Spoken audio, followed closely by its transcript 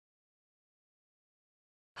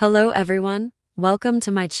Hello everyone, welcome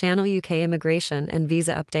to my channel UK Immigration and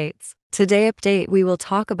Visa Updates. Today update we will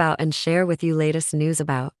talk about and share with you latest news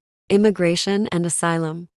about immigration and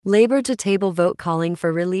asylum. Labour to table vote calling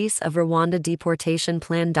for release of Rwanda deportation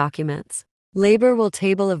plan documents. Labour will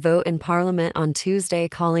table a vote in Parliament on Tuesday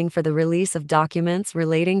calling for the release of documents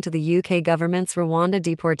relating to the UK government's Rwanda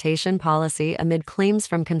deportation policy amid claims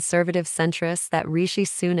from conservative centrists that Rishi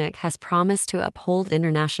Sunak has promised to uphold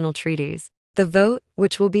international treaties. The vote,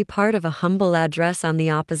 which will be part of a humble address on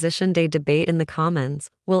the Opposition Day debate in the Commons,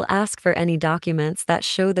 will ask for any documents that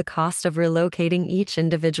show the cost of relocating each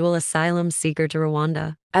individual asylum seeker to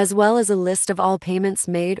Rwanda, as well as a list of all payments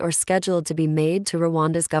made or scheduled to be made to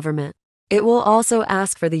Rwanda's government. It will also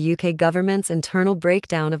ask for the UK government's internal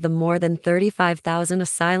breakdown of the more than 35,000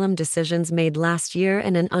 asylum decisions made last year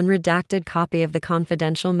and an unredacted copy of the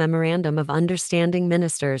confidential Memorandum of Understanding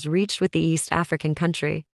ministers reached with the East African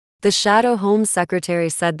country. The Shadow Home Secretary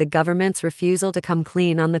said the government's refusal to come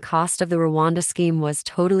clean on the cost of the Rwanda scheme was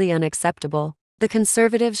totally unacceptable. The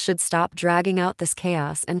Conservatives should stop dragging out this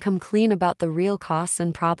chaos and come clean about the real costs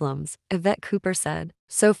and problems, Yvette Cooper said.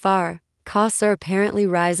 So far, costs are apparently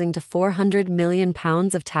rising to £400 million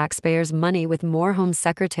of taxpayers' money with more Home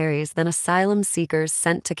Secretaries than asylum seekers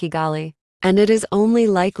sent to Kigali. And it is only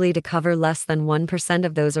likely to cover less than 1%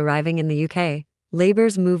 of those arriving in the UK.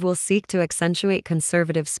 Labour's move will seek to accentuate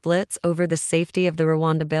conservative splits over the safety of the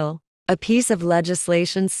Rwanda bill, a piece of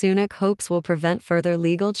legislation Sunak hopes will prevent further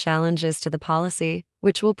legal challenges to the policy,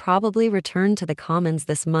 which will probably return to the Commons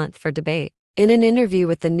this month for debate. In an interview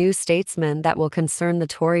with the New Statesman that will concern the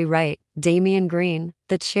Tory right, Damian Green,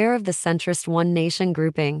 the chair of the centrist One Nation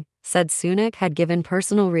grouping, said Sunak had given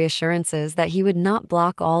personal reassurances that he would not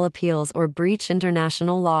block all appeals or breach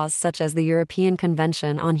international laws such as the European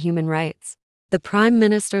Convention on Human Rights. The Prime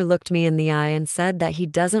Minister looked me in the eye and said that he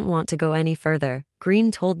doesn't want to go any further, Green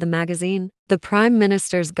told the magazine. The Prime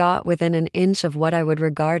Minister's got within an inch of what I would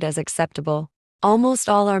regard as acceptable. Almost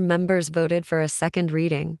all our members voted for a second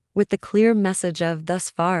reading, with the clear message of thus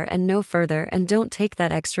far and no further and don't take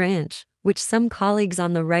that extra inch, which some colleagues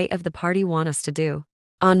on the right of the party want us to do.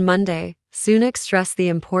 On Monday, Sunak stressed the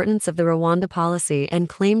importance of the Rwanda policy and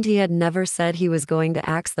claimed he had never said he was going to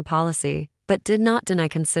axe the policy, but did not deny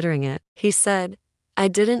considering it. He said, "I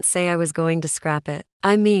didn't say I was going to scrap it.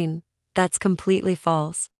 I mean, that's completely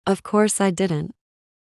false. Of course I didn't.